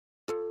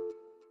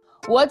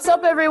What's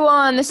up,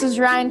 everyone? This is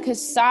Ryan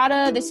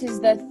Casada. This is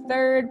the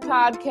third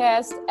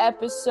podcast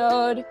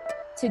episode.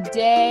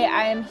 Today,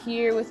 I am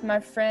here with my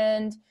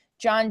friend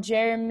John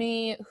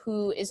Jeremy,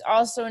 who is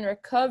also in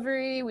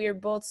recovery. We are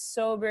both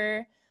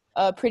sober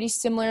a pretty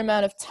similar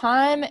amount of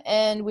time,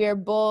 and we are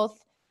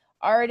both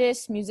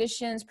artists,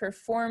 musicians,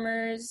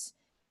 performers,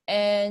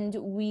 and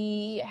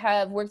we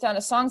have worked on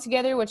a song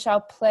together, which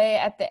I'll play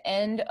at the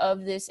end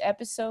of this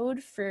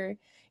episode for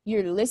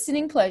your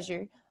listening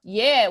pleasure.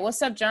 Yeah,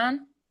 what's up,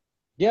 John?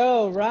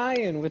 Yo,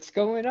 Ryan, what's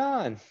going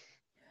on?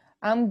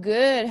 I'm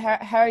good.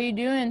 How are you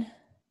doing?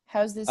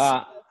 How's this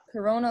Uh,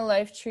 Corona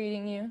life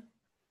treating you?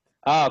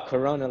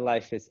 Corona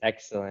life is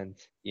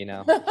excellent.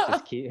 It's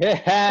just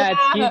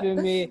it's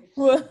keeping me,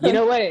 you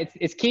know what?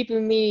 It's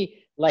keeping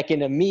me like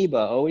an amoeba,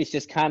 always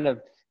just kind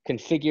of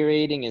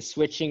configuring and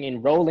switching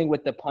and rolling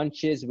with the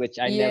punches, which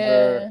I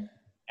never, Yeah.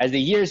 as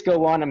the years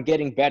go on, I'm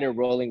getting better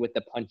rolling with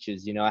the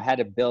punches. I had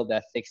to build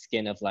that thick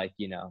skin of like,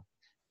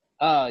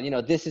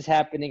 this is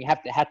happening,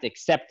 have to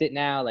accept it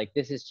now, like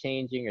this is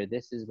changing or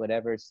this is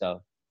whatever.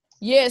 So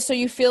Yeah, so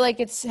you feel like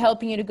it's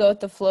helping you to go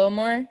with the flow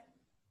more?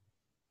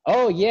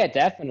 oh yeah,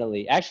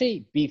 definitely.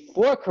 Actually,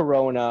 before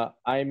Corona,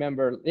 I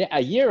remember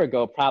a year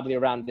ago, probably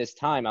around this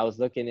time, I was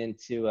looking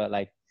into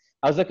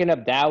I was looking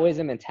up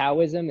Taoism and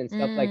Taoism and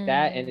stuff like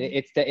that, and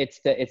Mm.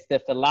 it's the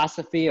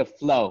philosophy of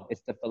flow.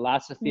 It's the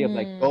philosophy of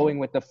like Mm. going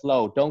with the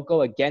flow. Don't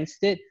go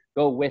against it,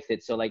 go with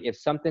it. So like if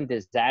something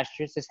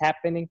disastrous is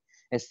happening,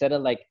 instead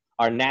of like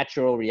our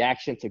natural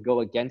reaction to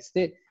go against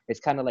it, it's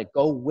kind of like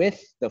go with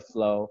the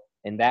flow,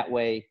 and that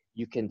way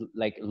you can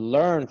like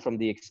learn from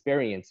the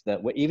experience that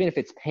even if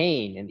it's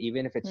pain and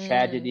even if it's Mm.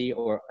 tragedy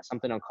or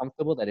something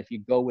uncomfortable, that if you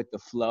go with the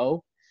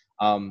flow,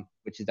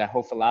 which is that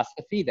whole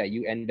philosophy, that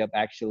you end up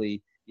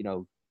actually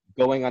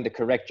going on the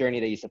correct journey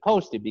that you're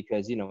supposed to,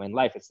 because in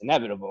life it's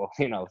inevitable.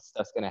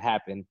 Stuff's going to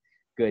happen,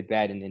 good,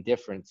 bad, and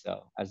indifferent.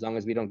 So as long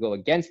as we don't go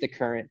against the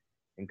current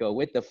and go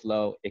with the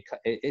flow,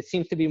 it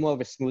seems to be more of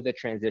a smoother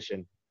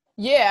transition.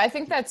 Yeah, I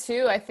think that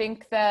too. I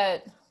think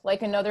that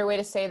like another way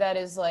to say that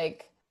is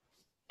like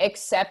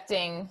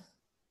accepting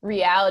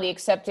reality,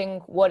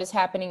 accepting what is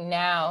happening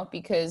now,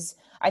 because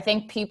I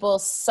think people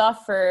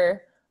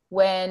suffer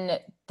when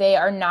they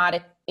are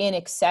not in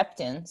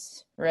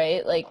acceptance,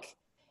 right? Like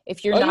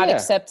if you're Oh not yeah.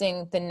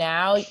 accepting the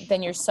now,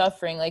 then you're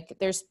suffering. Like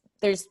there's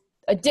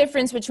a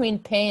difference between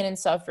pain and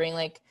suffering.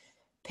 Like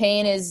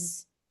pain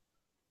is,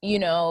 you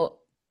know,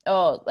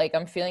 oh, like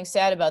I'm feeling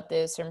sad about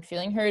this or I'm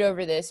feeling hurt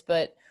over this,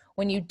 but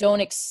when you don't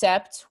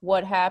accept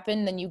what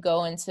happened, then you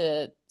go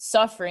into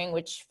suffering,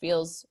 which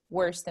feels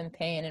worse than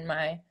pain in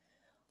my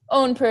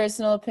own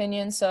personal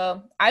opinion.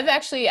 So I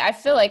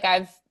feel like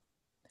I've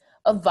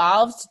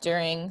evolved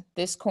during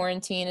this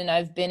quarantine and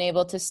I've been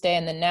able to stay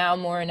in the now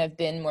more and I've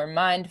been more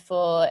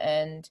mindful.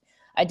 And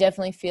I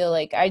definitely feel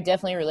like I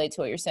definitely relate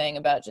to what you're saying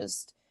about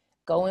just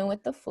going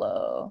with the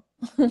flow.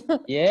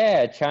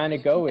 Yeah, trying to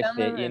go with Down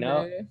the it.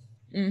 river.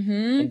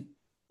 Mm-hmm. And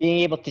being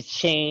able to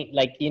change,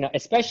 like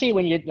especially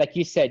when you're, like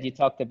you said, you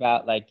talked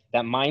about like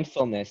that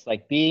mindfulness,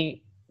 like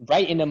being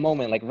right in the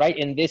moment, like right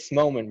in this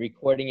moment,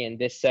 recording it in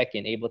this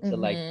second, able to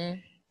like, Mm-hmm.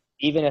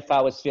 even if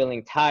I was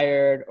feeling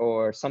tired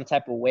or some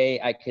type of way,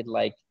 I could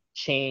like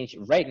change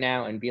right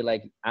now and be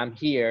like, I'm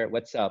here,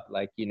 what's up,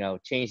 like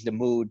change the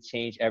mood,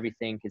 change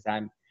everything, because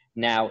I'm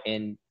now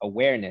in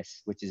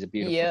awareness, which is a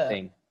beautiful Yeah.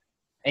 thing.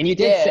 And you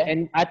did say, Yeah.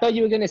 and I thought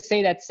you were going to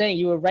say that saying.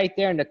 You were right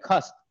there in the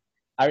cusp.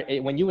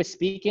 When you were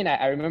speaking,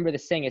 I remember the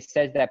saying. It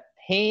says that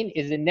pain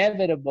is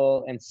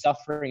inevitable and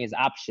suffering is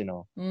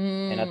optional.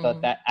 And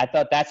Mm. I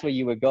thought that's where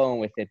you were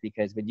going with it,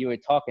 because when you were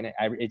talking,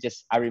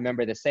 I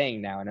remember the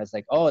saying now, and I was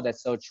like, oh,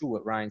 that's so true.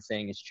 What Ryan's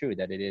saying is true.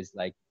 That it is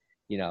like,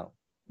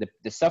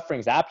 the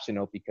suffering's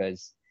optional,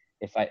 because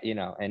if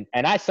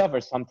and I suffer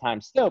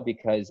sometimes still,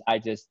 because I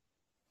just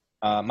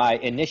my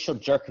initial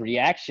jerk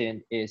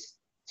reaction is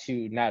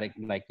to not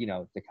like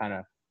to kind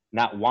of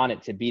not want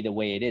it to be the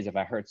way it is. If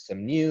I heard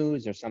some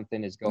news or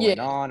something is Yeah, going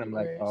on, of I'm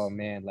like, oh course.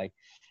 man, like,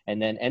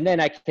 and then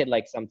I could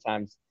like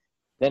sometimes,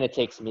 then it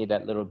takes me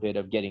that little bit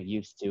of getting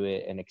used to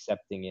it and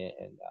accepting it,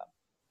 and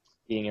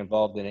being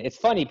involved in it. It's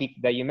funny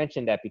that you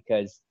mentioned that,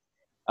 because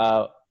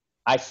uh,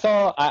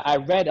 I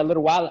read a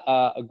little while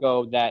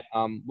ago that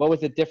what was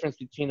the difference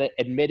between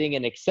admitting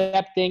and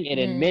accepting, and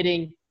Mm.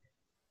 admitting,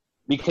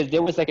 because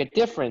there was like a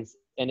difference,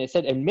 and it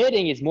said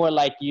admitting is more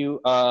like you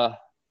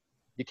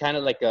kind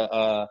of like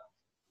a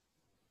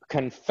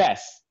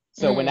confess.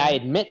 So when I Mm.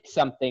 admit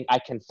something, I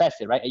confess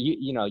it, right?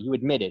 You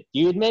admit it. Do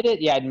you admit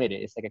it? Yeah, I admit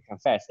it. It's like a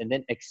confess. And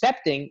then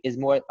accepting is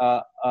more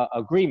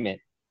agreement.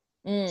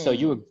 So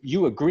Mm.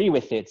 you agree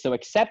with it. So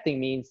accepting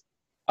means,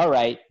 all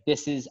right,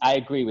 I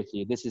agree with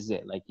you. This is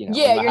it. Like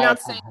Yeah, you're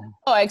not saying,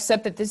 "Oh, I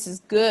accept that this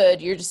is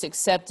good." You're just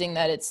accepting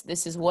that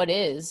this is what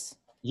is,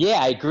 yeah,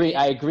 I agree.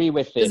 right? I agree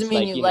with Doesn't this.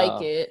 mean Like you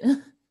like it.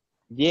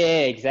 yeah,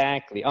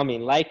 exactly. I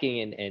mean,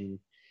 liking and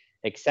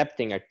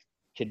accepting are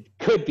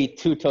could be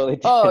two totally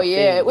Oh, different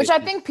yeah, things, which which I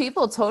is think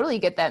people totally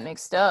get that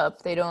mixed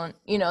up. They don't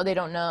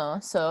know.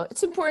 So,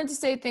 it's important to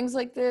say things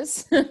like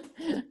this.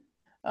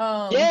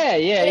 Um, yeah, yeah,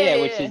 yeah, yeah,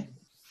 yeah, which yeah. is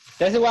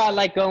That's why I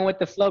like going with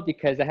the flow,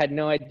 because I had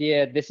no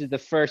idea this is the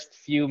first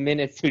few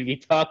minutes we'd be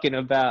talking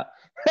about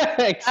Ah,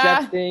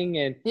 accepting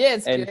yeah,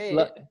 it's and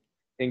flow great.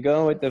 and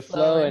going with the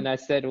flow. Flowing. And I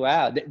said,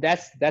 wow,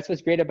 that's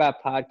what's great about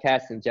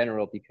podcasts in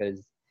general, because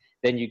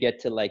then you get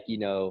to like,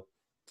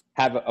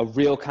 have a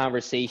real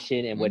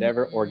conversation, and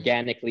whatever Hmm.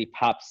 organically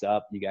pops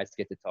up, you guys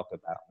get to talk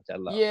about, which I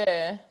love.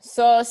 Yeah.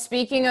 So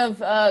speaking of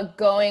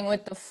going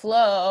with the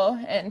flow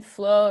and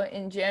flow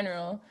in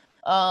general,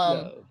 um,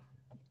 Flow.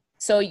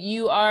 so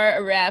you are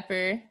a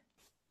rapper,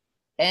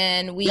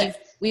 and we've Yes.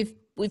 we've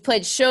we've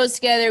played shows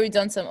together. We've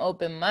done some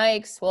open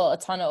mics. Well, a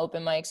ton of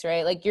open mics,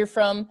 right? Like you're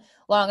from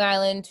Long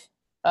Island,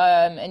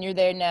 and you're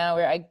there now,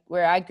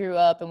 where I grew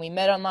up, and we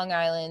met on Long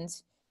Island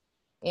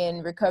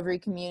in recovery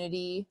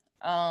community.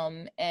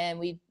 And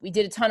we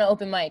did a ton of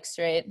open mics,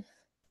 right?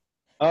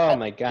 Oh At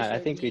my the God, I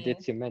think we did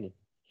Jardine. too many.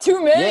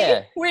 Too many?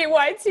 Yeah. Wait,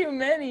 why too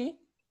many?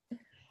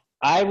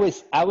 I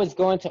was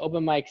going to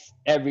open mics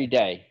every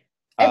day.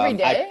 Every I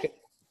day?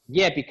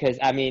 Yeah, because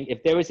I mean,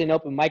 if there was an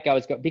open mic, I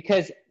was going,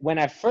 because when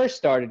I first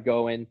started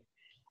going,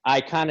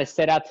 I kind of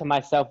set out to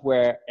myself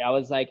where I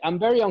was like, I'm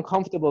very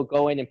uncomfortable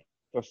going and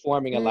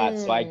performing a lot.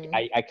 So I Mm.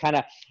 I, I kind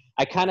of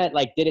I kind of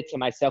like did it to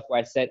myself, where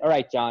I said, all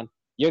right, John,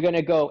 you're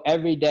gonna go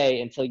every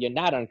day until you're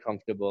not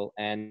uncomfortable.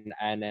 And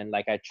then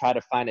like I try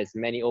to find as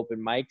many open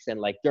mics, and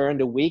like during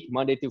the week,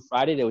 Monday through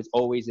Friday, there was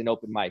always an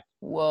open mic.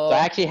 So Whoa.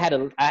 I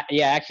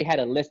actually had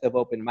a list of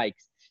open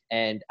mics,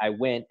 and I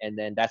went, and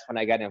then that's when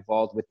I got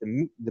involved with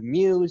the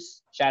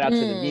Muse. Shout out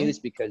to the Mm. Muse,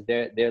 because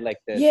they're like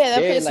Yeah,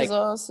 that they're place is like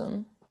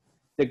awesome.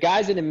 the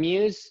guys in the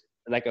Muse,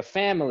 like a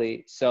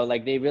family. So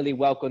like they really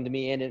welcomed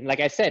me in, and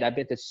like I said, I've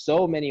been to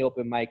so many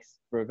open mics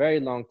for a very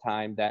long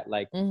time that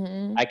like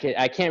Hmm.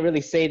 I can't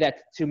really say that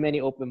too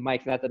many open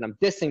mics. Not that I'm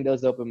dissing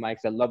those open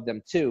mics, I love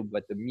them too,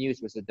 but the Muse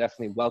was a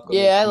definitely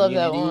welcoming Yeah, I love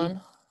that community.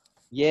 one.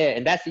 Yeah,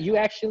 and that's you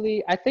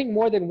actually, I think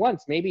more than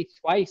once, maybe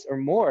twice or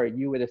more,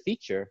 you were the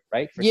feature,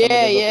 right, for some of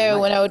Yeah, those open yeah.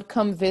 mics. When I would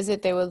come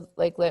visit, they would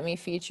like let me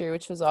feature,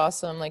 which was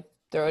awesome. Like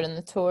throw it in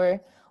the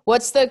tour.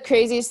 What's the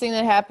craziest thing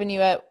that happened to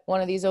you at one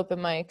of these open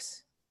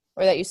mics,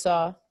 or that you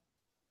saw?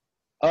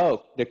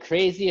 Oh, the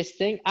craziest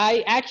thing.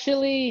 I'm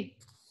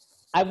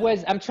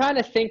trying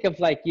to think of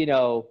like,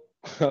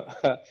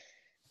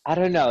 I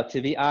don't know,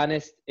 to be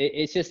honest.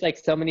 It's just like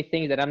so many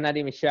things that I'm not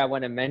even sure I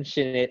want to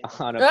mention it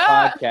on a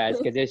Ah! podcast,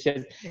 because it's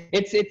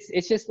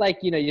just like,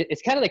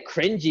 it's kind of like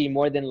cringy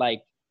more than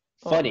like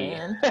Oh funny.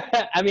 man.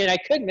 I mean, I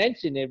could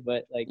mention it,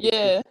 but like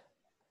Yeah.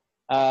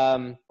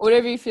 um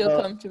Whatever you feel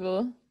so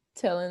comfortable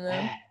telling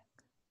them.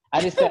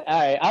 I just all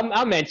right,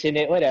 I'll mention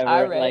it, All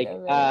whatever. right, Like all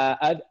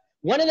right.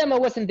 one of them I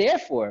wasn't there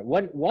for.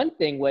 One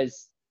thing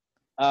was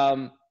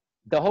um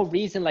the whole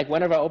reason like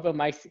one of our open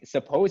mics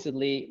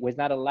supposedly was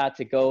not allowed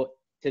to go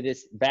to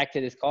this back to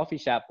this coffee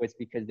shop was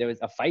because there was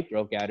a fight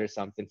broke out or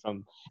something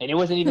from, and it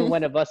wasn't even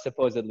one of us.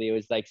 Supposedly it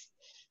was like,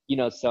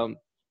 some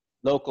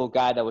local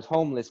guy that was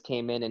homeless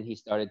came in, and he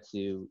started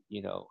to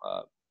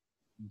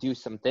do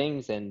some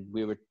things, and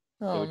they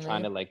Oh were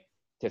trying man. to like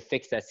to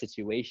fix that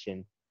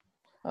situation.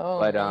 Oh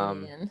But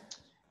man.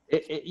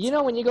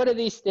 when you go to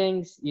these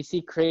things, you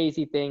see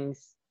crazy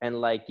things, and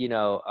like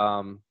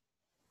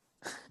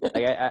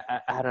like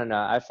I don't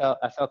know. I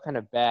felt kind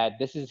of bad.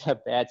 This is a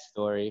bad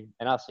story,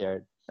 and I'll share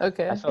it. I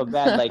Okay. felt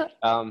bad. Like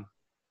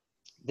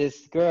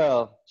this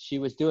girl, she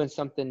was doing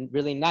something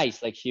really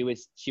nice. Like she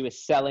was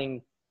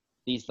selling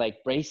these like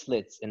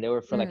bracelets, and they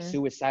were for like Hmm.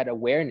 suicide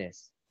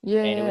awareness,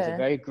 Yeah, and it was a yeah.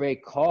 very great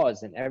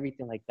cause and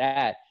everything like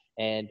that.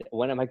 And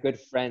one of my good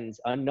friends,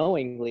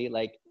 unknowingly,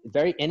 like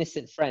very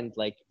innocent friend,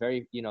 like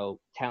very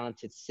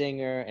talented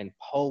singer and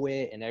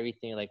poet and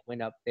everything, like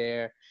went up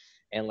there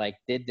and like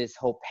did this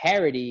whole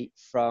parody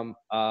from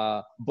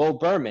Bo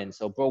Berman.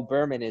 So Bo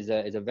Berman is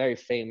a very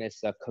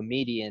famous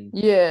comedian,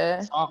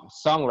 Yeah.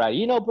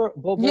 songwriter.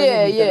 Bo Berman.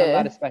 Yeah, He's done a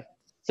lot yeah. of stuff.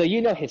 So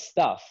his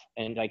stuff,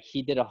 and like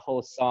he did a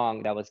whole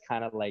song that was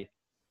kind of like,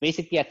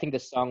 basically, I think the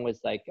song was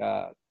like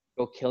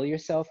 "Go Kill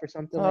Yourself" or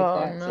something like Oh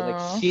that. So like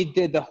no. she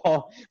did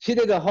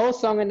the whole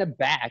song in the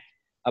back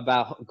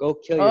about "Go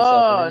Kill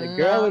Yourself," and Oh then the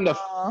girl in the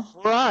no.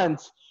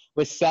 front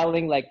was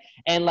selling like,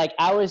 and like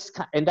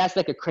and that's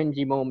like a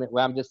cringy moment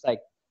where I'm just like,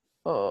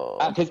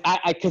 Oh.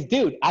 because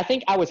dude, I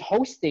think I was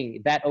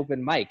hosting that open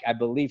mic. I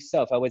believe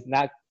so. If I was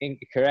not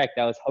incorrect,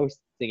 I was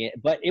hosting it.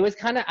 But it was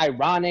kind of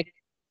ironic,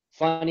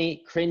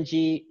 funny,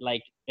 cringy,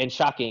 like, and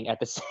shocking at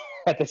the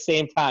at the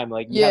same time.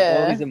 Like you have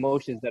all these Yeah.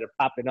 emotions that are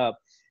popping up,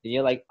 and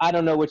you're like, I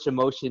don't know which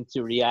emotion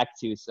to react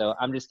to. So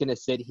I'm just gonna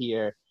sit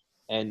here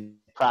and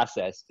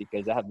process,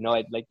 because I have no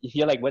idea. Like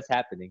you're like, what's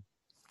happening?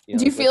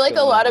 Do you Like feel what's like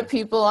a going lot of on?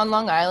 people on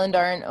Long Island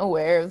aren't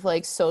aware of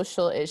like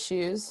social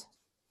issues?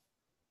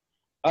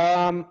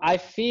 I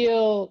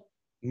feel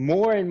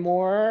more and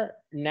more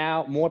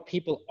now, more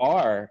people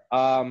are.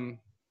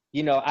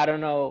 I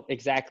don't know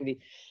exactly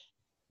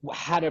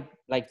how to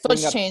like So bring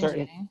it's up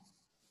certain. changing.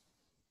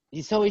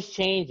 It's always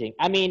changing.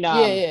 I mean,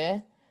 Yeah, yeah.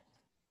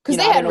 Because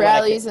they I don't had know what I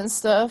could. rallies and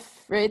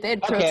stuff, right? They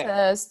had Okay,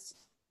 protests.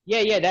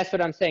 Yeah, that's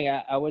what I'm saying.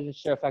 I wasn't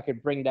sure if I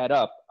could bring that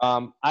up.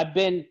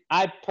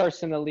 I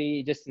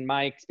personally, just in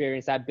my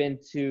experience, I've been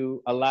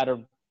to a lot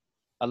of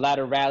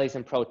rallies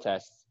and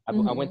protests.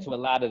 I went Hmm. to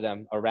a lot of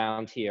them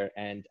around here,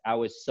 and I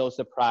was so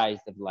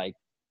surprised of like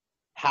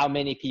how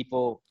many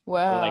people,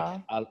 like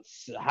Wow.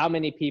 how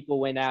many people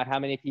went out, how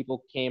many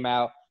people came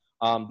out.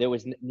 There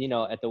was,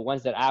 at the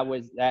ones that I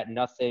was at,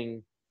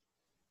 nothing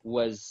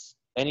was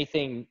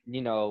anything,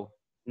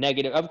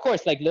 negative. Of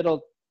course, like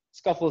little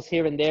scuffles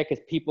here and there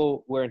because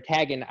people were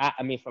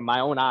I mean, from my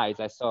own eyes,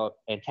 I saw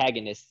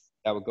antagonists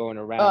that were going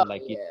Oh around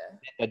like yeah.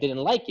 that didn't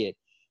like it.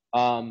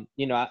 And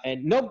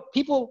no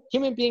people,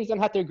 human beings don't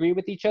have to agree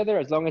with each other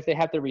as long as they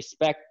have the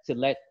respect to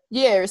let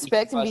Yeah, each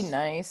respect of and be us,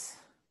 nice.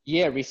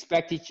 yeah,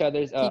 respect each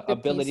other's Keep it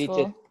ability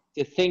peaceful.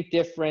 to think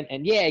different,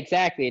 and yeah,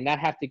 exactly, and not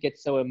have to get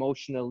so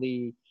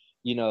emotionally,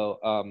 you know,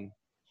 um,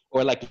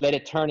 or like let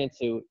it turn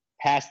into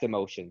past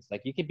emotions.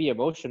 Like you could be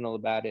emotional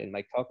about it and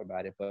like talk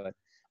about it,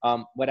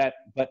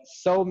 but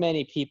so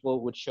many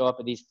people would show up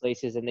at these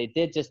places and they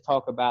did just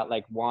talk about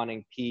like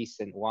wanting peace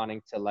and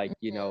wanting to like,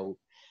 Mhm.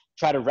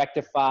 try to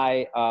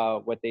rectify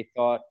what they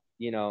thought,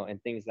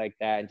 and things like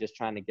that, and just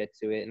trying to get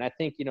to it. And I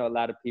think, a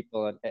lot of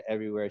people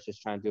everywhere is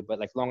just trying to do it. But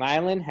like Long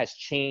Island has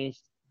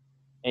changed,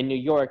 and New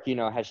York,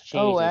 has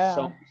Oh changed in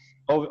so wow.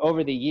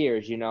 over the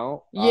years,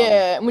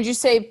 Yeah. Would you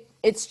say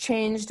it's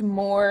changed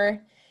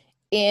more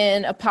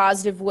in a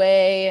positive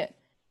way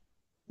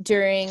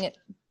during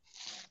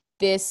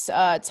this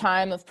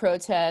time of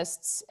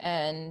protests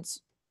and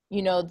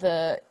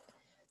the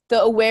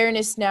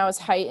awareness now is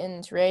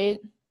heightened, right?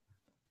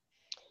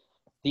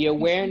 the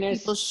You see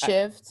people awareness.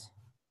 shift.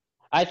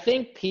 I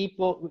think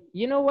people,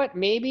 you know what?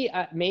 Maybe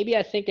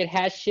I think it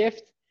has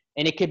shifted,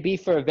 and it could be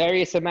for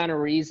various amount of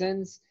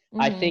reasons.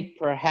 I think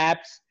Hmm.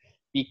 perhaps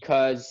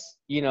because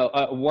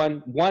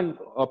one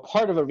a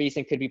part of a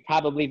reason could be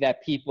probably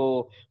that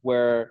people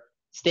were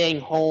staying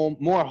home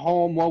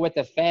more with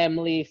the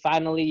family.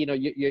 Finally,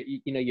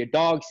 your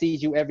dog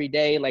sees you every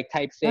day, like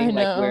type I thing,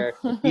 like know. where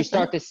you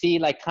start to see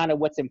like kind of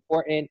what's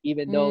important,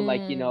 even though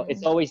like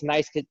it's Mm. always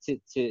nice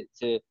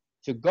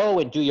to go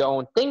and do your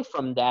own thing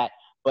from that.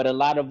 But a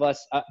lot of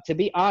us, to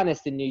be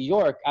honest, in New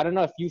York, I don't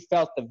know if you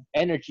felt the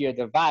energy or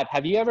the vibe.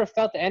 Have you ever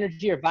felt the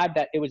energy or vibe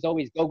that it was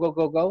always go, go,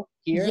 go, go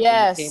here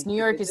when you Yes, came New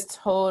to York is visit?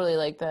 totally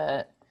like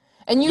that.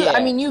 And I Yeah,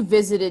 mean, you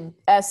visited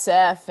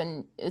SF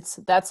and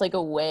that's like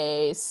a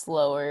way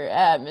slower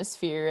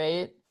atmosphere,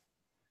 right?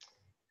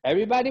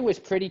 everybody was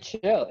pretty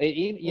chill.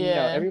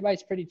 Yeah.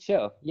 Everybody's pretty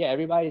chill. Yeah,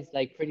 everybody's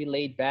like pretty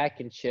laid back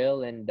and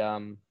chill. And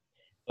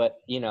but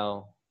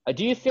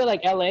do you feel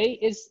like LA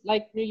is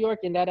like New York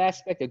in that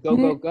aspect of go,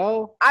 go, N-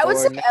 go, I would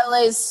say or not?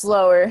 LA is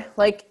slower.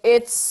 Like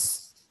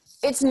it's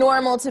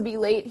normal to be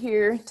late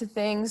here to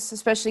things,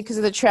 especially because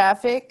of the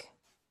traffic.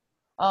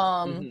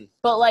 Hmm.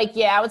 But like,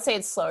 yeah, I would say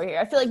it's slower here.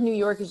 I feel like New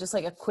York is just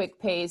like a quick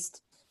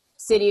paced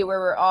city where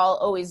we're all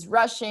always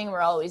rushing,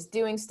 we're always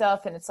doing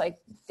stuff, and it's like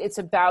it's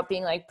about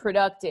being like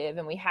productive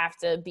and we have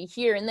to be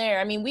here and there.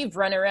 I mean, we've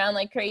run around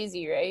like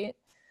crazy, right?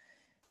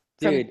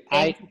 From Dude, thing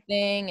I to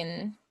thing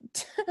and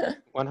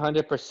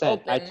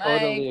 100%. I open mic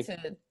totally. to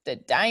the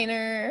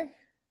diner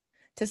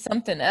to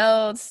something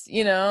else,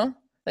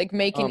 like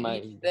making Oh it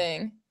each my.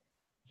 thing.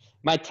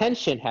 My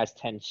tension has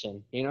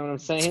tension. You know what I'm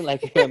saying?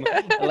 Like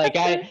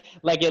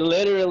it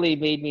literally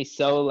made me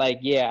so like,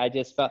 yeah, I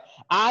just felt,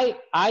 I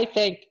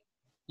thank,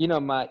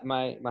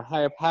 my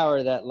higher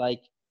power that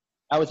like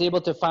I was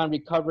able to find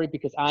recovery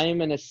because I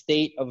am in a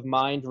state of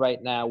mind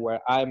right now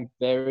where I'm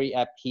very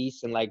at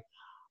peace, and like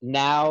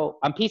now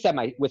I'm peace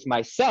with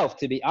myself,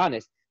 to be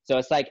honest. So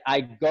it's like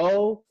I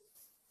go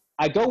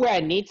where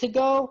I need to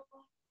go,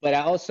 but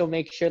I also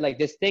make sure like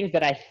there's things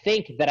that I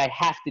think that I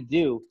have to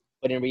do,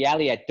 but in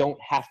reality I don't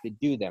have to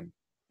do them.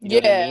 You know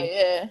what I Yeah, mean?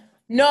 yeah.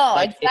 No,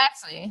 Like it,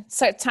 exactly.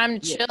 It's like time to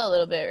yeah, chill a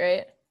little bit,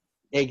 right?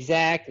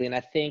 exactly. And I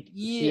think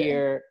Yeah.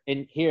 here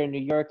in New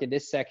York in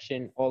this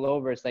section all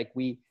over, it's like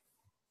we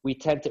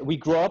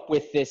grow up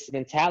with this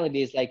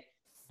mentality is like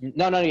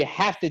no, you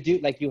have to do,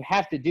 like you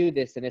have to do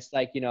this, and it's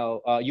like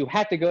you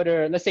have to go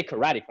to, let's say,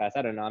 karate class.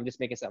 I don't know, I'm just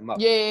making something up.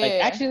 Yeah, Like yeah,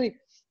 yeah. actually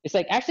it's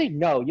like actually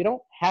no, you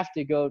don't have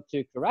to go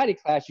to karate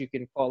class. You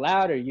can call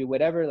out or you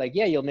whatever, like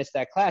yeah, you'll miss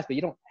that class, but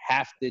you don't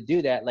have to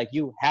do that. Like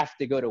you have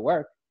to go to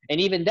work, and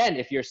even then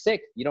if you're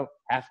sick you don't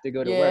have to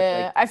go to work.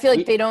 Like Yeah, I feel like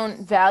we they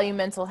don't value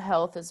mental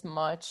health as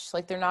much.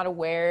 Like they're not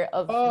aware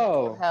of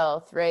mental oh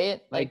health,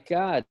 right? my Like,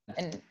 god.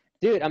 and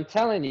Dude, I'm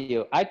telling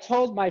you, I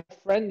told my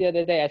friend the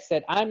other day, I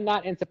said, I'm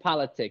not into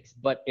politics,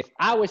 but if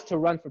I was to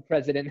run for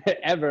president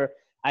ever,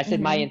 I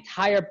said mhm.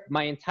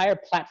 my entire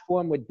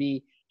platform would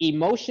be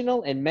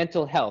emotional and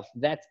mental health.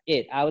 That's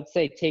it. I would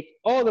say take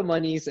all the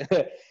monies,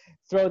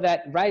 throw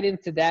that right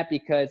into that,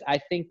 because I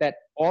think that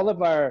all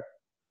of our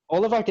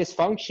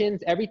dysfunctions,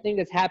 everything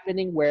that's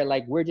happening where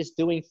like we're just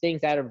doing things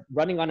that are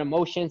running on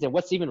emotions, and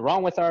what's even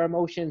wrong with our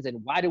emotions and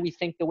why do we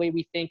think the way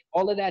we think,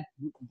 all of that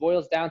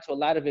boils down to a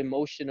lot of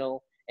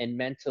emotional and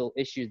mental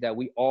issues that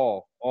we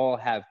all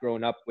have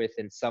grown up with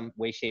in some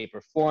way, shape,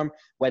 or form.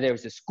 Whether it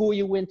was the school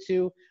you went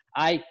to,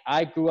 I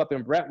grew up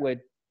in Brentwood,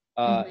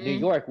 New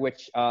York,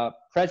 which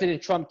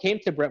President Trump came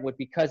to Brentwood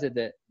because of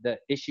the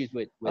issues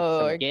with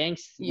some gang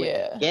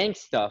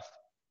stuff.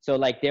 So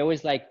like there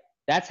was like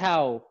that's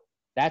how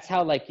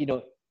like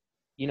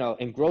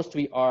engrossed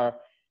we are,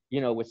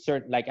 with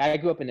certain, like I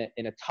grew up in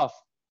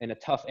a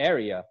tough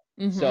area.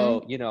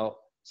 So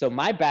so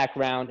my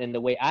background and the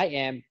way I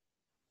am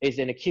is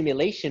an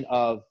accumulation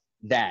of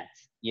that,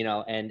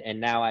 and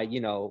now I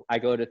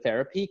go to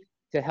therapy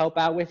to help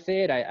out with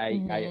it.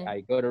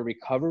 I go to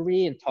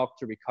recovery and talk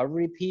to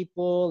recovery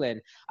people,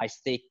 and I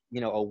stay,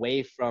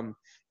 away from,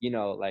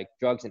 like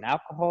drugs and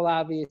alcohol,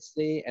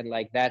 obviously. And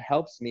like, that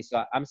helps me.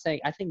 So I'm saying,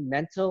 I think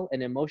mental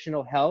and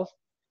emotional health,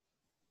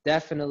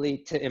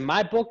 definitely in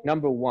my book,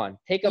 number one,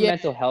 take a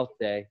mental health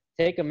day.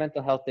 Take a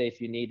mental health day if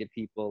you need it,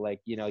 people.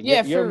 Like,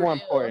 you're more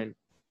important.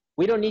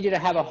 We don't need you to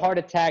have a heart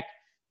attack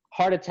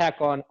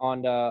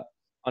on the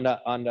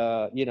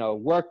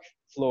work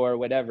floor or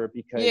whatever,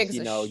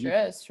 because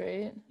stress,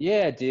 right?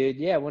 Yeah, dude.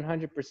 Yeah,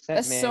 100%.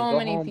 That's man. so Go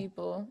many home.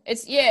 people.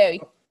 It's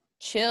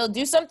chill,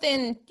 do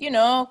something,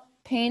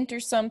 paint or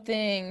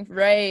something,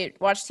 right?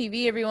 Watch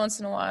TV every once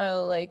in a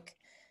while, like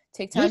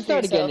take time for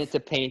yourself. Getting into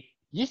paint.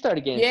 You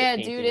started getting into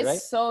painting, dude, it's right?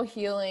 so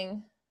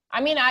healing.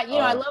 I mean, I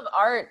love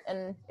art,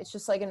 and it's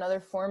just like another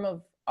form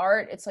of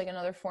art. It's like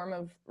another form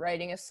of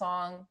writing a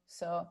song.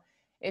 So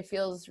it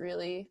feels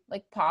really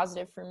like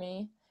positive for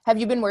me. Have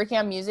you been working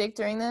on music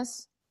during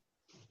this?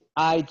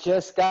 I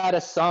just got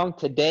a song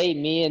today.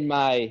 Me and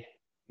my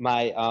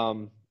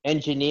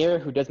engineer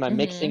who does my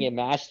mixing and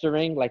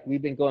mastering, like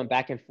we've been going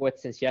back and forth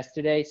since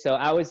yesterday. So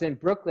I was in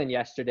Brooklyn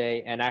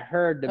yesterday, and I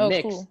heard the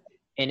mix,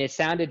 and it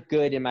sounded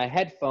good in my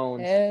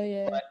headphones. Hell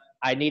yeah. But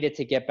I needed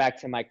to get back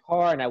to my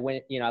car, and I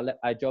went,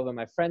 I drove in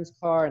my friend's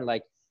car, and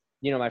like,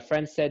 my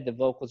friend said the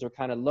vocals were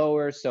kind of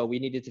lower, so we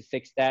needed to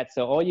fix that.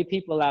 So all you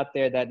people out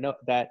there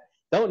that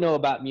don't know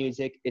about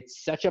music,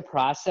 it's such a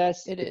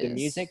process with the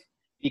music,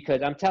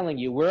 because I'm telling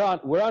you, we're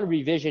on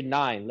revision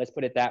 9. Let's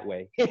put it that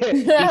way. Yeah,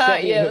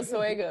 that's the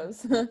way it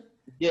goes.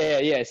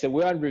 Yeah. So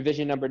we're on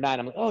revision number 9.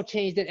 I'm like, oh,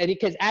 changed it. And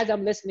because as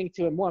I'm listening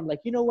to it more, I'm like,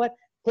 you know what?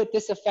 Put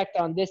this effect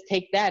on this,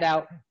 take that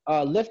out,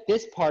 lift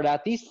this part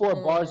out, these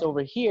 4 bars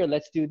over here,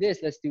 let's do this,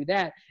 let's do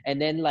that.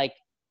 And then like,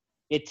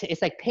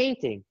 it's like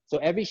painting. So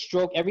every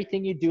stroke,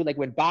 everything you do, like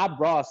when Bob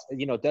Ross,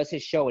 does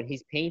his show and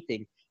he's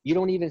painting, you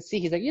don't even see.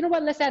 He's like, you know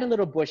what? Let's add a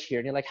little bush here.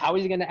 And you're like, how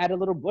is he going to add a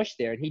little bush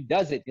there? And he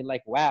does it. You're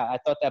like, wow, I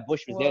thought that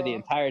bush was there the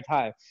entire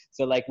time.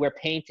 So like, we're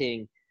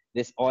painting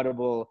this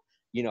audible,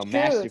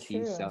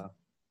 masterpiece. True. So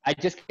I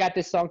just got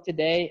this song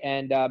today,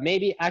 and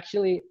maybe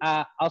actually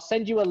I'll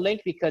send you a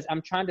link, because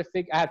I'm trying to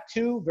I have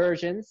 2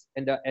 versions,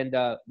 and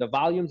the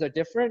volumes are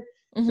different.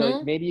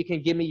 So maybe you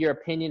can give me your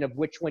opinion of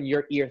which one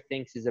your ear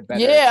thinks is a better.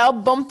 Yeah, I'll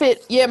bump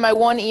it. Yeah, my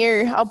one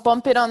ear. I'll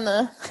bump it on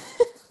the.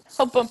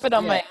 I'll bump it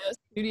on my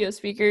studio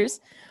speakers.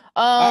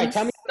 All right,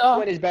 tell me which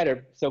one is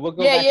better. So we'll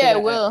go. back to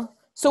that. Will.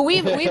 So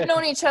we've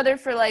known each other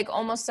for like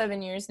almost 7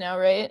 years now,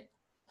 right?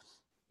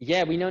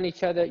 Yeah, we known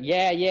each other.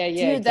 Yeah. Dude,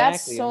 exactly.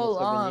 That's so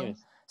almost long.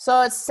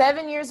 So it's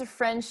 7 years of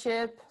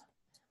friendship,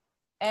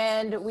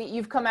 and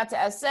you've come out to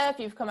SF,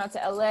 you've come out to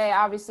LA.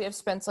 Obviously, I've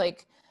spent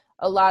like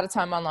a lot of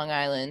time on Long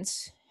Island,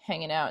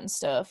 hanging out and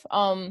stuff.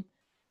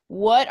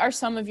 What are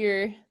some of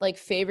your like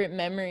favorite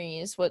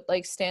memories? What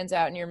like stands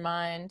out in your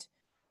mind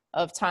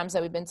of times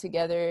that we've been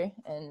together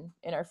and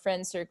in our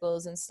friend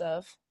circles and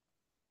stuff?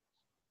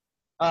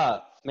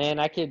 Man,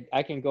 I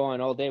can go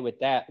on all day with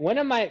that. One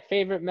of my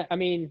favorite,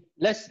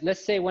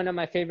 let's say one of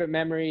my favorite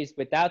memories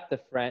without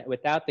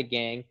the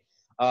gang,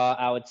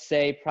 I would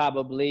say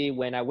probably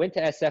when I went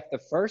to SF the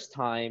first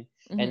time,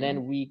 and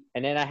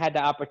then I had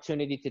the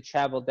opportunity to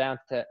travel down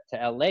to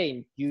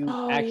LA. You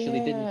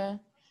didn't.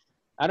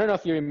 I don't know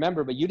if you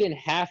remember, but you didn't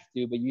have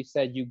to. But you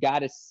said you got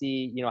to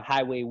see,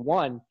 Highway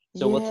 1.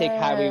 So we'll take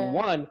Highway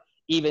 1,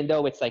 even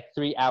though it's like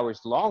 3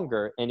 hours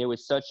longer, and it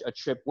was such a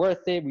trip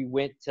worth it. We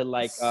went to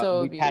like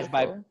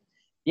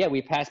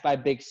we passed by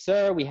Big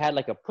Sur. We had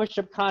like a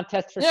push-up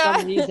contest for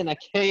some reason. I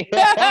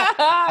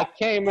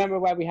can't remember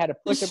why we had a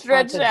push-up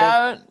contest. Stretch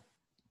out.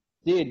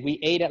 Dude, we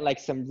ate at like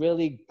some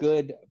really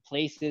good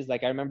places.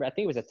 Like I remember, I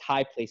think it was a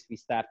Thai place we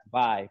stopped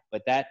by,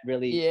 but that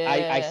really,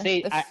 I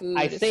say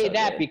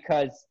that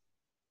because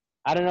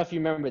I don't know if you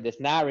remember this.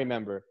 Now I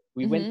remember.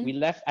 We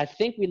left, I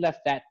think we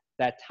left that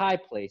Thai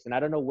place, and I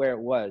don't know where it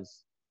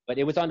was, but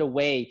it was on the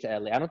way to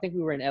LA. I don't think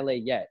we were in LA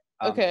yet.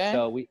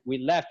 So we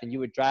left, and you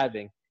were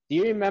driving. Do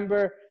you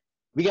remember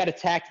we got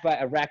attacked by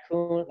a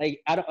raccoon?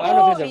 Like I don't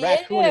know if it was a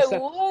raccoon or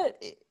something.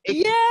 What?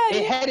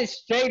 It headed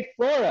straight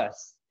for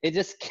us. It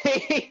just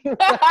came.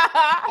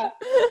 I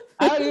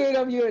don't even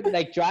know if you were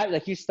like driving,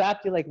 like you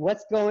stopped. You're like,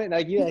 what's going?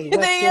 Like you like.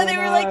 They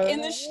were like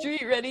in the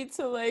street, ready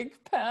to like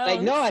pounce.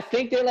 Like no, I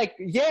think they're like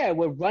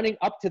we're running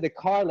up to the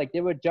car, like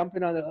they were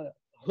jumping on the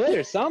hood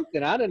or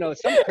something. I don't know,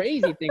 some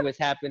crazy thing was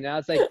happening. I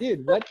was like,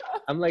 dude, what?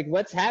 I'm like,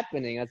 what's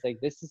happening? I was like,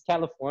 this is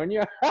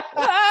California.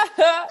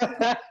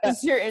 This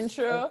is your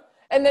intro.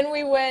 And then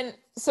we went,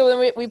 so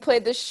then we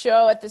played this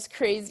show at this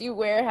crazy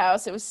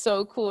warehouse. It was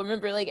so cool.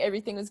 Remember, like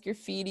everything was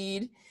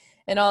graffitied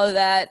and all of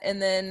that.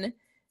 And then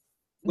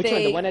which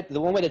one? The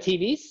one with the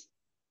TVs?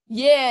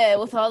 Yeah,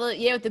 with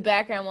the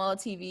background wall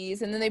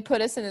TVs, and then they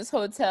put us in this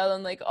hotel,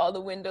 and like all the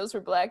windows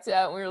were blacked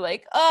out, and we were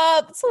like,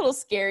 oh, it's a little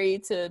scary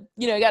to,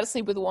 got to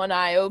sleep with one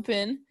eye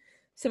open.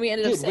 So we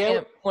ended up Dude, staying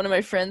at one of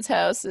my friends'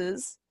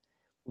 houses.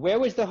 where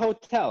was the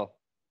hotel?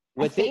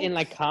 I Was it in think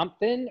like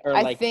Compton or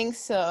I like think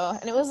so,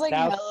 and it was like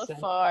South? hella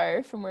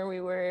far from where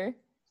we were.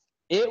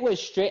 It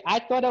was straight. I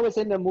thought I was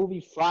in the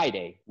movie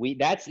Friday.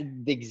 That's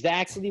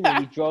exactly when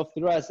we drove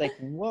through. I was like,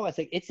 whoa! I was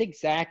like, it's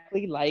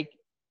exactly like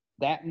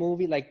that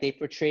movie. Like they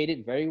portrayed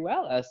it very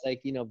well. I was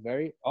like,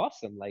 very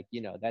awesome. Like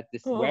that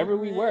this Oh wherever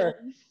we were,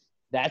 man.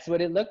 that's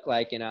what it looked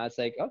like. And I was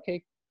like,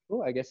 okay,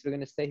 cool. I guess we're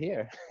gonna stay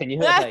here. And you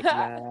were like,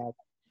 nah,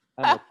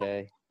 I'm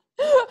okay.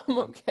 I'm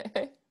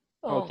okay.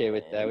 I'm Oh okay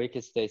with that. man. We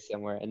could stay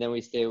somewhere. And then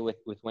we stay with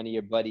one of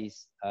your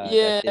buddies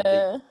that did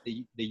Yeah.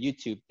 the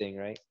YouTube thing,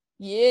 right?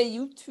 Yeah,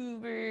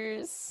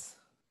 YouTubers.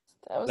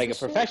 That was Like the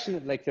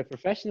shit. a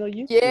professional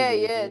Yeah,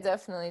 YouTuber. yeah,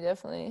 definitely,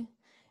 definitely.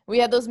 We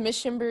had those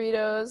mission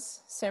burritos,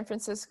 San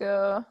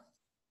Francisco.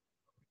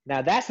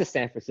 Now that's the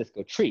San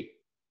Francisco treat.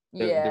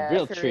 The Yeah,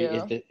 real for treat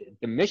is real.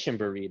 the mission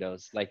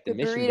burritos, like the The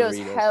mission burritos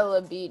burritos.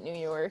 hella beat New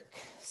York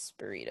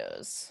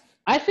burritos.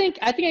 I think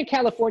in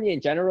California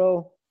in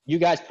general, you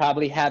guys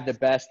probably have the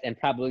best, and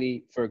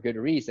probably for a good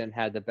reason,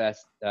 have the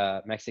best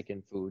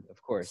Mexican food, of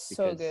course, So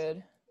because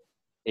good.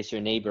 it's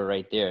your neighbor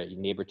right there, your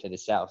neighbor to the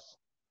south.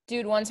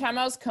 Dude, one time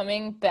I was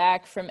coming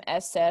back from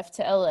SF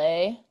to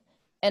LA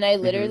and I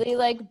Hmm. literally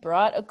like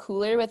brought a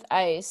cooler with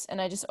ice and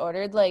I just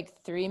ordered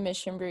like 3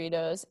 mission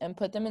burritos and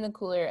put them in the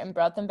cooler and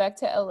brought them back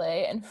to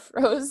LA and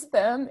froze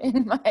them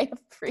in my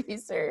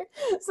freezer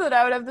so that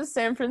I would have the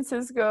San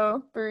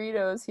Francisco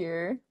burritos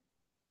here.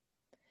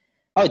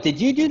 Oh, did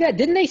you do that?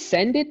 Didn't they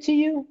send it to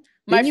you?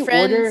 My Didn't you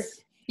order?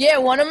 friends, yeah,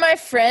 one of my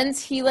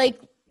friends, he like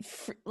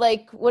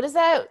what is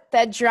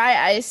that dry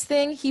ice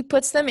thing? He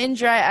puts them in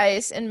dry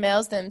ice and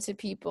mails them to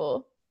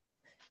people.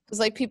 Cuz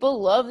like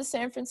people love the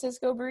San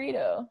Francisco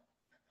burrito.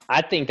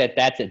 I think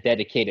that's a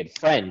dedicated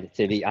friend,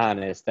 to be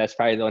honest. That's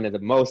probably one of the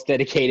most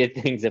dedicated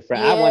things a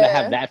friend. I want to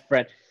have Yeah. that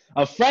friend.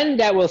 A friend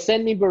that will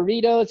send me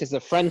burritos is a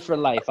friend for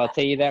life. I'll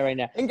tell you that right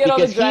now. And get all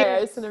the Because dry here,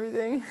 ice and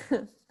everything.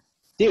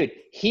 dude,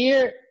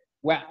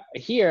 well,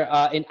 here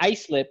in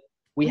Islip,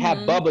 we have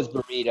Hmm. Bubba's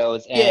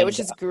burritos, Yeah, which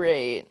and is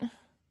great.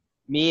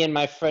 me and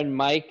my friend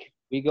Mike,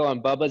 we go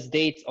on Bubba's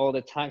dates all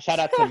the time. Shout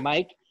out to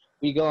Mike.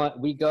 We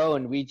go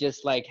and we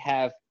just like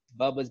have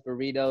Bubba's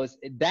burritos.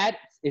 That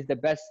is the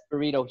best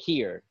burrito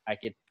here. I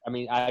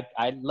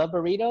love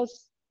burritos.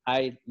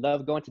 I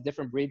love going to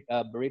different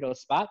burrito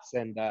spots,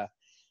 and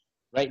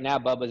right now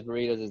Bubba's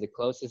burritos is the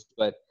closest,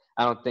 but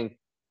I don't think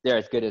they're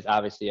as good as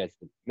obviously as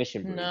the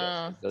Mission burritos,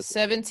 No. because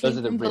those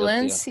are 17th the in real deal.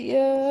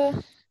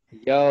 Valencia.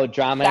 Yo,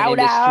 drama Shout in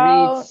the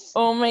out. streets.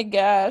 Oh my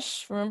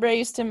gosh. Remember I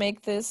used to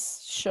make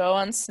this show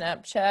on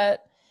Snapchat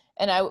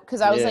and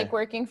cuz I was Yeah. like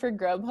working for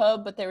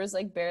Grubhub, but there was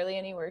like barely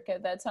any work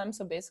at that time,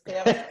 so basically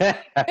I was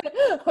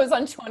I was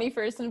on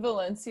 21st in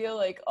Valencia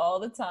like all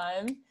the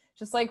time,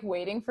 just like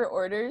waiting for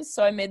orders.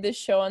 So I made this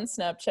show on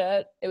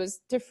Snapchat. It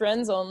was to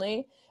friends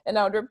only, and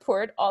I would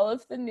report all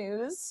of the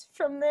news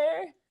from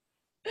there.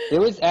 It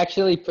was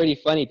actually pretty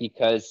funny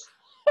because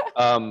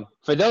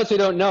for those who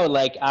don't know,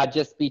 like I'd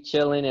just be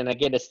chilling and I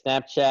get a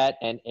Snapchat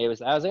and I was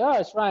like, oh,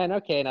 it's Ryan,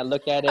 okay, and I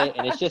look at it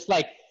and it's just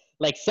like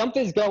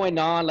something's going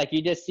on, like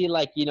you just see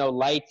like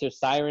lights or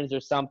sirens or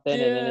something,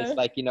 and then it's Yeah.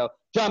 like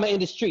drama in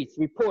the streets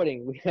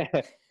reporting. We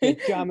had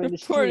drama in the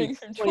Reporting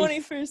streets. from 20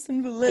 21st in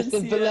in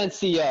Valencia.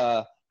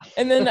 Valencia.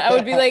 And then I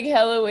would be like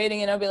hella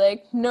waiting and I'll be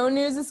like, no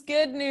news is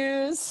good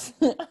news.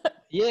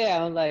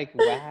 Yeah, I'm like,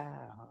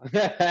 wow. So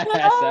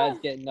I was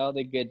getting all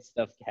the good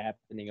stuff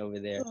happening over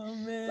there. Oh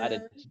A lot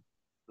of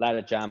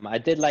man. drama. I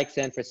did like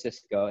San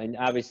Francisco, and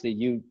obviously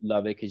you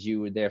love it because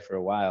you were there for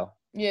a while.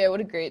 Yeah, what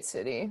a great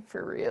city,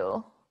 for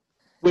real.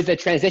 Was the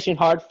transition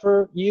hard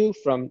for you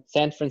from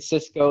San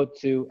Francisco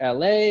to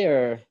LA,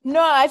 or?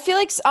 No, I feel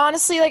like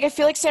honestly, like I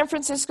feel like San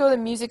Francisco, the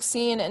music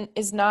scene and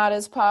is not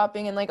as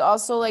popping, and like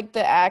also like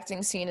the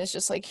acting scene is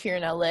just like here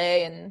in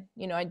LA, and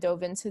I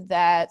dove into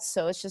that,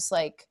 so it's just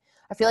like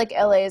I feel like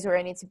LA is where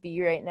I need to be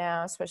right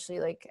now, especially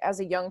like as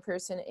a young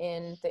person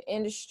in the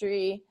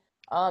industry.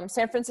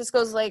 San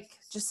Francisco's like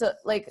just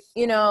like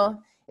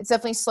it's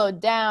definitely slowed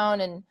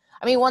down, and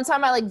I mean one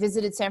time I like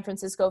visited San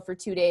Francisco for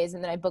 2 days,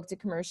 and then I booked a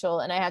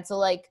commercial, and I had to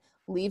like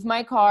leave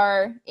my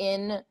car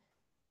in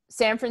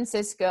San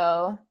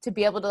Francisco to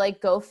be able to like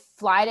go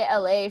fly to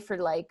LA for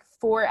like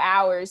 4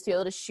 hours to be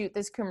able to shoot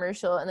this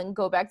commercial and then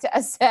go back to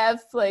SF,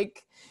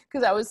 like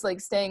because I was like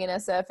staying in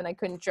SF and I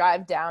couldn't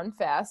drive down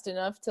fast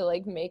enough to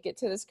like make it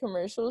to this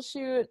commercial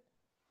shoot.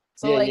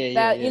 So Yeah, like yeah, yeah,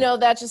 that, yeah.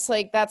 that just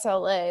like that's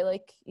LA.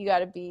 Like you got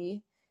to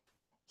be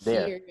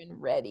There. here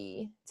and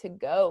ready to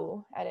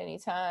go at any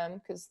time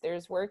because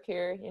there's work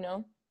here.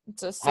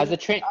 It's a How's city the of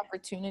train?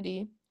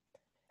 opportunity.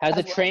 How's the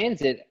As well.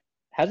 transit?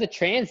 How's the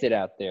transit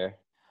out there?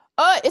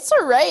 It's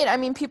all right. I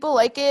mean, people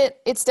like it.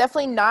 It's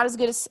definitely not as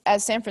good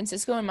as San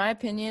Francisco, in my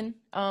opinion.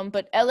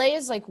 But LA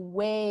is like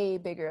way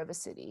bigger of a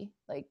city.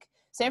 Like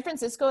San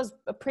Francisco is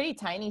a pretty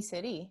tiny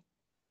city.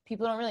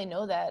 People don't really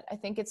know that. I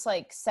think it's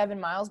like 7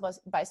 miles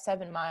by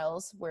 7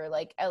 miles, where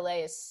like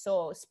LA is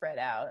so spread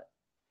out.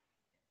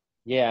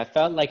 Yeah, I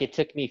felt like it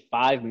took me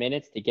 5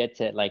 minutes to get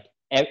to like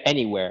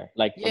anywhere,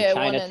 like from Yeah,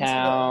 one end to the other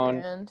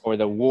Chinatown end. or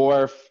the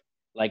wharf.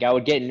 Like I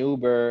would get an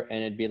Uber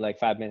and it'd be like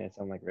 5 minutes.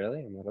 I'm like, really?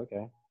 I'm like,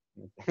 okay.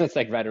 It's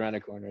like right around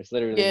the corner. It's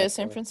literally Yeah, next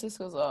San door.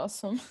 Francisco's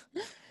awesome.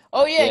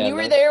 Oh yeah, Yeah, you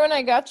were like, there when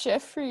I got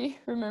Jeffrey,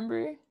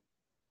 remember?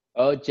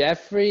 oh,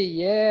 Jeffrey.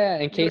 Yeah.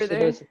 In You were case for there.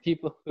 those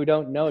people who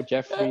don't know,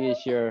 Jeffrey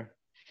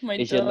My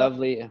is your dog.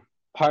 lovely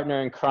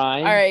partner in All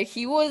crime. right,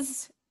 he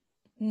was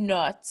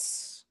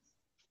nuts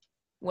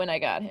when I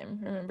got him,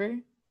 remember?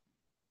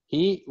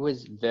 He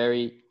was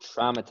very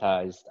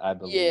traumatized, I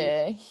believe.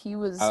 Yeah, he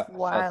was I felt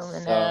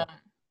wilding so, out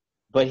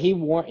but he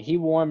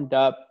warmed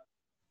up.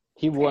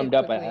 He pretty warmed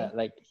up quickly.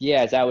 like,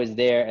 yeah, as I was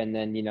there, and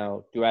then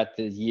throughout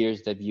the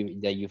years that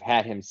you've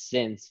had him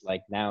since,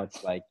 like now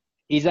it's like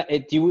he's not.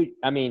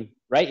 I mean,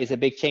 right? It's a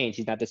big change.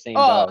 He's not the same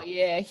Oh dog.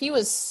 yeah, he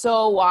was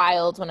so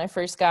wild when I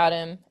first got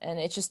him, and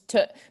it just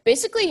took.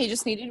 Basically, he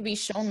just needed to be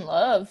shown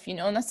love,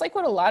 and that's like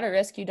what a lot of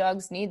rescue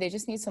dogs need. They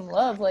just need some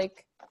love.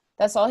 Like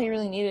that's all he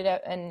really needed,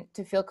 and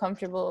to feel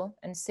comfortable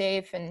and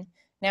safe. And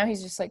now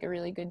he's just like a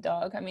really good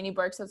dog. I mean, he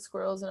barks at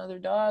squirrels and other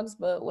dogs,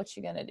 but what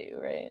you gonna do,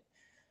 right?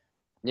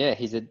 Yeah,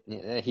 he's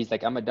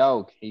like, I'm a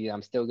dog.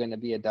 I'm still gonna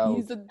be a dog.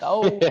 He's a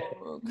dog.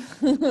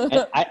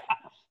 And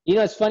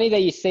it's funny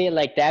that you say it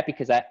like that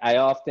because I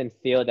often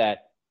feel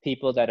that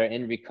people that are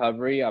in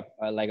recovery are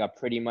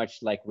pretty much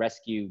like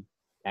rescue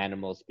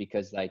animals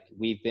because like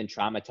we've been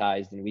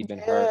traumatized and we've been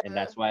hurt, and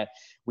Yeah, that's why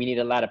we need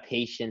a lot of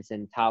patience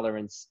and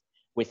tolerance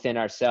within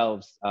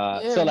ourselves. yeah,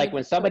 So we like need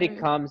recovery.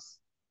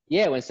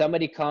 when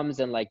somebody comes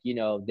and like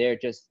they're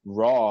just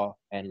raw,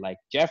 and like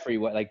Jeffrey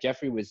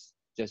was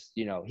just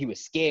he was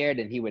scared,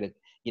 and he would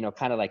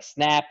kind of like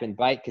snap and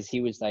bite because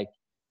he was like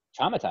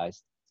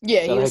traumatized.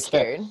 Yeah, So he was like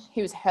scared.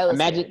 He was hella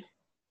imagine scared.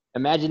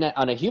 imagine that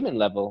on a human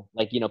level,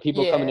 like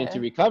people coming into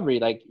Yeah. recovery,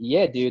 like,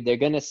 yeah, dude, they're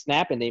gonna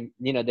snap, and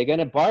they're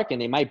gonna bark,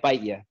 and they might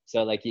bite you.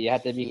 So like you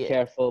have to be Yeah.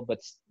 careful, but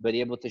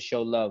able to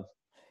show love,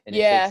 and it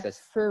takes Yeah, us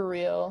for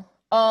real.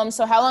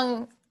 So how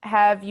long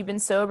have you been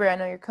sober? I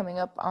know you're coming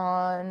up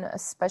on a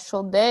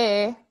special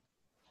day.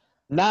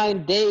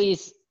 9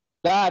 days.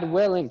 God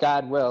willing,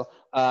 God will.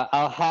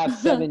 I'll have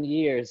 7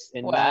 years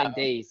in Wow. 9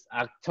 days,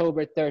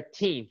 October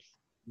 13th.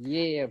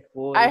 Yeah, I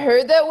boy.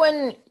 heard that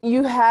when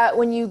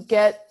you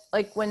get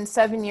like when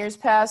 7 years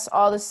pass,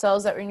 all the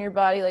cells that were in your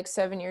body like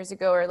 7 years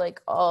ago are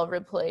like all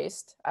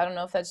replaced. I don't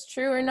know if that's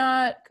true or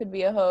not. Could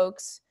be a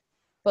hoax,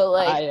 but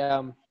like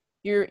I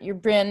you're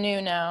brand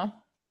new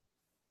now.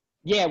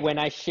 Yeah, when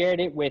I shared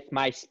it with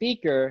my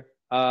speaker,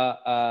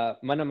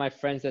 one of my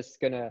friends that's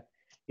gonna,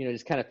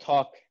 just kind of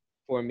talk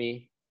for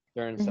me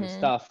during some Hmm.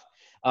 stuff.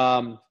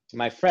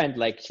 My friend,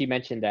 like she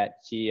mentioned that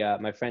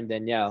my friend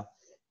Danielle,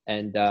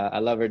 and I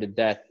love her to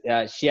death.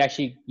 She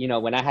actually,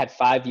 when I had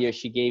 5 years,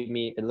 she gave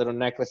me a little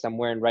necklace I'm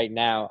wearing right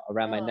now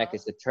around my neck. Oh.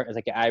 It's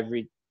like an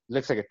ivory,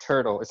 looks like a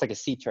turtle. It's like a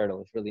sea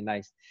turtle. It's really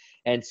nice.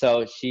 And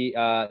so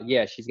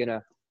yeah, she's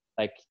gonna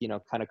like,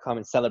 kind of come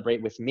and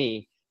celebrate with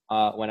me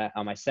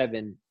on my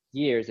 7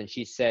 years. And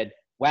she said,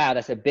 wow,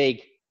 that's a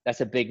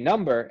big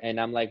number. And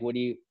I'm like, what do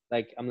you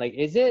like? I'm like,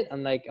 is it?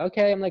 I'm like,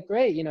 okay. I'm like,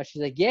 great.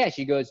 She's like, yeah.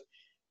 She goes,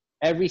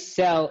 every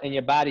cell in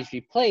your body's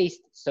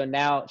replaced. So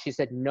now she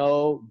said,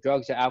 no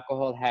drugs or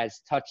alcohol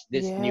has touched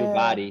this new Yeah.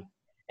 body.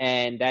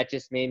 And that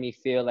just made me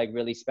feel like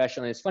really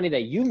special. And it's funny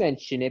that you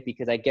mention it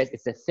because I guess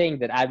it's a thing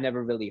that I've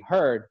never really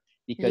heard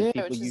because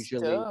Yeah, which is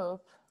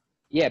dope.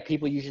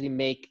 people usually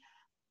make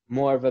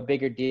more of a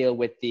bigger deal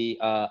with the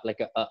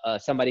like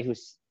somebody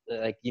who's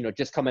like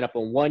just coming up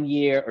on 1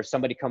 year, or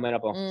somebody coming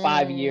up on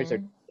 5 years,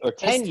 Mm. or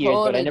That's 10 years,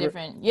 but I totally never.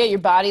 different. Yeah, your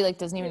body like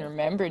doesn't even Yeah,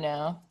 remember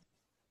now.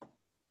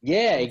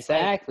 yeah, And it's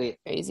like exactly.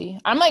 crazy.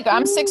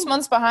 I'm 6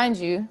 months behind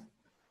you. Yeah,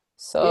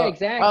 So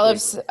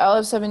exactly. I'll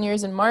have 7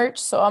 years in March.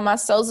 So all my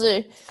cells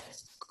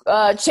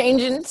are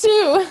changing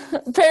too.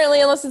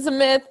 Apparently, unless it's a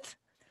myth.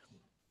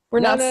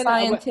 We're No, not no, no.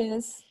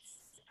 scientists,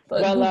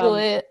 but Well, Google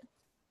it.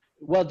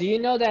 do you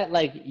know that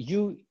like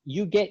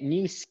you get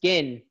new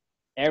skin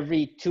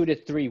every 2 to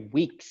 3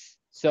 weeks?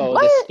 So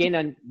What?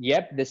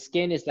 the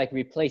skin is like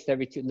replaced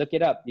every two. Look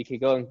it up. You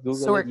could go and So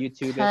Google it, we're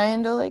YouTube it.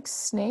 kind of like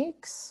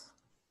snakes.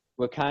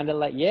 We're kind of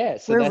like, yeah.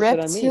 So We're that's what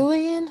I mean.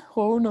 reptilian.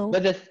 Oh no.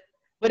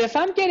 But if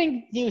I'm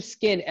getting new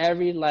skin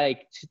every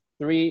like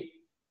 3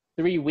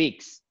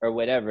 weeks or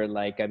whatever,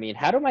 like, I mean,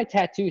 how do my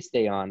tattoos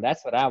stay on?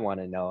 That's what I want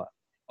to know.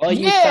 All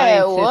you Yeah.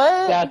 scientists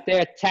What? out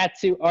there,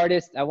 tattoo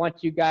artists, I want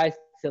you guys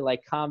to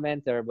like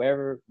comment or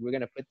wherever we're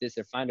gonna put this,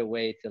 or find a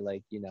way to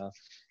like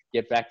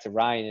get back to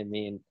Ryan and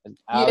me, and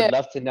I would Yeah.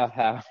 love to know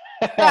how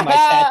my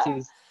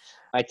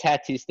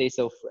tattoos stay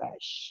so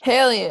fresh.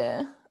 Hell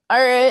yeah. All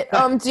right.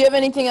 Do you have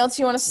anything else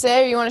you want to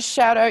say, or you want to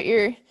shout out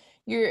your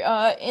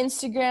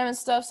Instagram and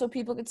stuff so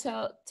people could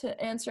tell to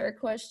answer our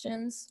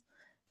questions?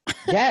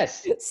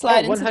 Yes. Oh,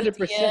 Slide into the 100%.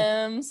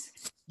 DMs.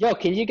 Yo,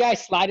 can you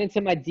guys slide into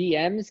my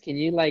DMs? Can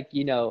you like,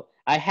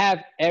 I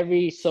have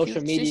every social Shoot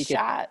your media you could.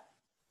 shot.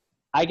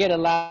 I get a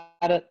lot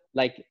of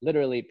like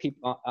literally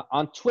people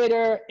on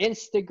Twitter,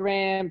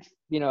 Instagram,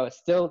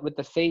 still with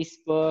the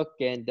Facebook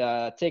and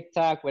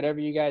TikTok,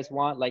 whatever you guys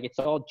want. Like it's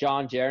all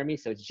John Jeremy.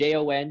 So it's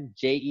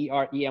JONJEREMY,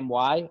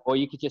 or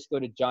you could just go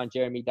to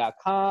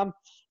johnjeremy.com.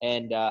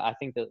 And I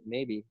think that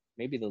maybe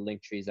the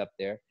link tree is up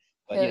there.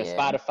 But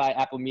Spotify,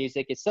 Apple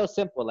Music, it's so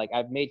simple. Like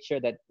I've made sure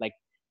that like,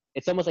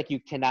 it's almost like you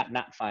cannot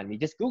not find me.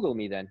 Just Google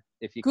me then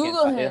if you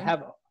Google can't.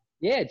 him.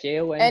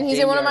 JON. And he's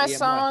in one of my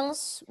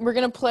songs. We're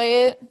gonna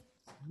play it.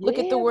 Look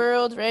at the Yeah.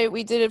 World, right?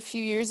 We did it a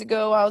few years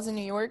ago while I was in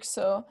New York,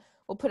 so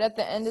we'll put it at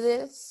the end of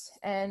this,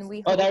 and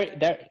we hope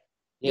Yeah.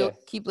 you'll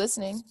keep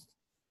listening.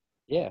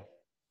 Yeah.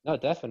 No,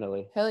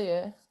 definitely. Hell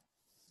yeah.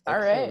 All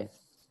Excellent. right.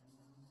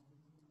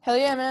 Hell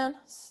yeah, man.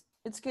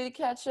 It's good to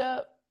catch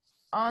up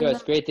on It's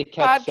the great to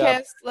catch podcast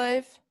up.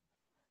 life.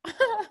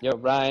 Yo,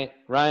 Ryan,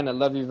 I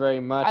love you very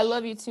much. I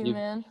love you too,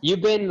 man.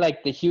 You've been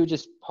like the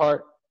hugest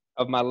part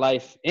of my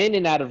life in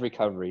and out of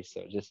recovery.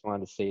 So just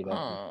wanted to say that.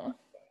 Aw.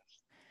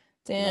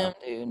 Damn,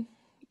 dude.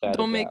 Without a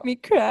Don't make doubt. me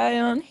cry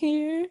on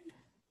here.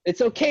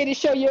 It's okay to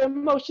show your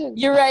emotions.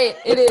 You're right.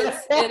 It is.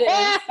 It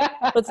is.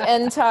 Let's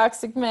end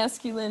toxic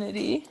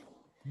masculinity.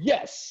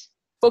 Yes.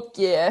 Fuck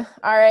yeah.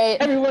 All right.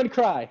 Everyone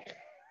cry.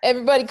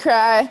 Everybody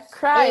cry.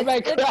 Cry. Everybody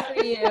It's good cry.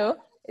 for you.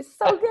 It's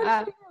so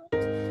good for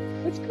you.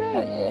 Let's Hell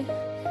cry.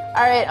 yeah.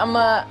 All right. I'm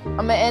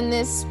gonna end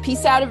this.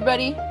 Peace out,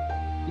 everybody.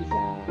 Peace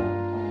out.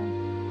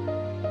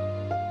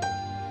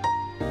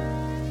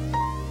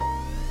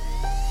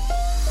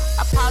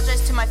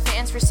 Apologize to my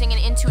fans for singing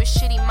into a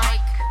shitty mic.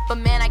 But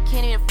man, I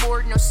can't even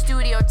afford no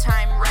studio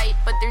time, right?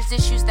 But there's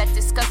issues that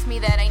disgust me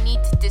that I need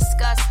to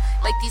discuss.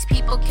 Like these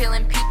people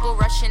killing people,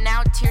 rushing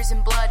out, tears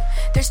and blood.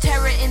 There's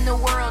terror in the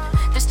world,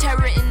 there's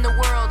terror in the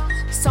world.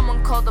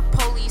 Someone call the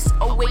police,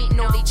 oh wait,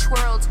 no they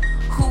twirled.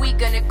 Who we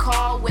gonna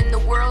call when the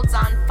world's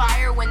on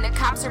fire? When the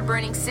cops are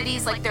burning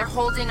cities like they're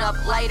holding up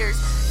lighters.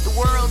 The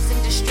world's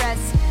in distress,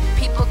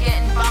 people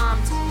getting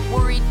bombed.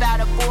 Worried about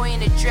a boy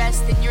in a dress,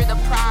 then you're the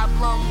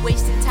problem.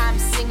 Wasting time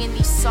singing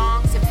these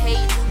songs of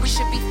hate. We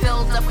should be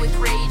filled up with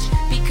rage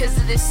because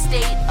of the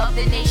state of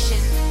the nation.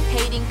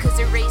 Hating cause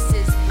it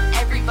races.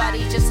 Everybody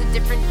just a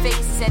different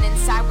face. And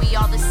inside we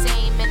all the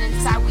same. And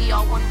inside we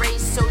all one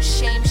race. So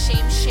shame,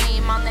 shame,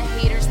 shame on the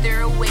haters,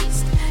 they're a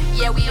waste.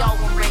 Yeah, we all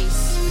one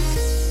race.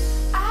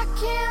 I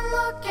can't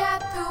look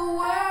at the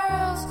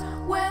world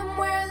when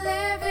we're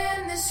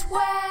living this way.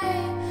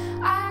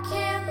 I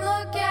can't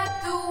look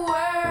at the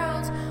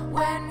world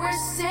when we're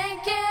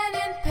sinking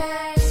in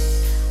pain.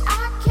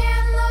 I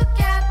can't look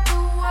at the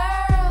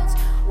world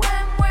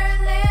when we're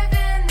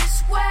living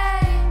this way.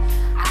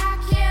 I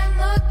can't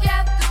look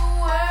at the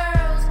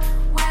world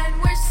when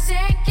we're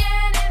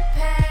sinking in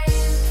pain.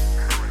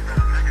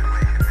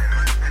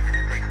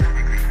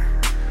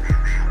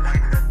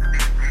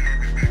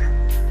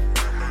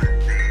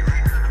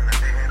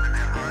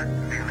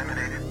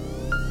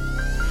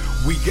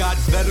 We got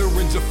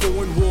veterans of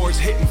foreign wars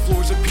hitting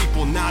floors of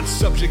people, not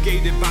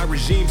subjugated by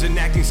regimes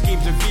enacting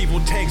schemes of evil.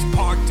 Tanks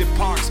parked at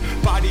parks,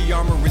 body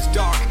armor is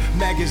dark,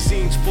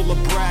 magazines full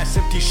of brass,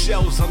 empty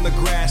shells on the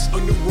grass.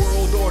 A new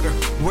world order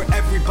where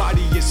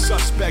everybody is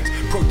suspect.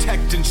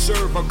 Protect and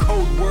serve are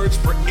code words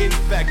for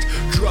infect.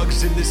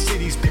 Drugs in the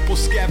cities, people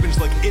scavenge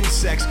like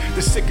insects.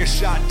 The sick are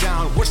shot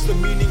down. What's the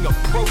meaning of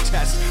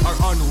protest? Our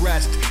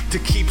unrest to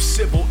keep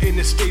civil in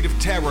a state of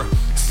terror.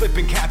 Slip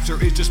and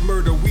capture is just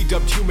murder, we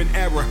dubbed human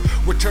error.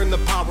 Return the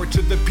power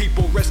to the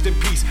people, rest in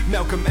peace,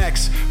 Malcolm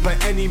X. By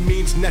any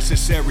means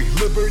necessary,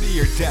 liberty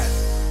or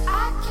death.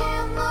 I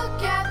can't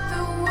look at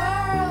the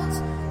world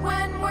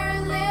when we're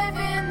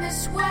living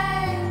this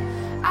way.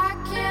 I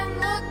can't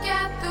look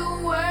at the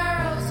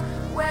world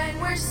when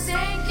we're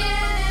sinking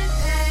in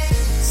pain.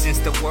 Since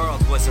the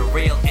world was a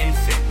real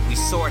infant, we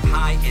soared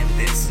high in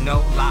this, no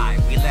lie.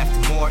 We left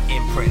more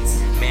imprints.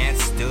 Man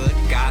stood,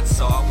 God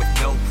saw with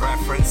no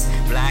preference.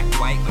 Black,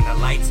 white, when the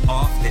light's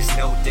off, there's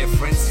no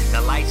difference.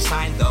 The light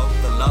shine though,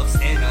 the love's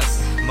in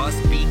us.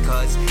 Must be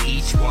cause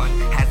each one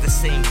has the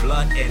same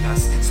blood in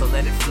us. So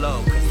let it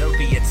flow, cause there'll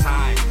be a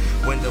time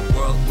when the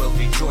world will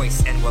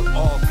rejoice and we'll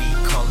all be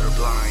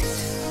colorblind.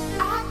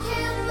 I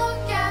can't look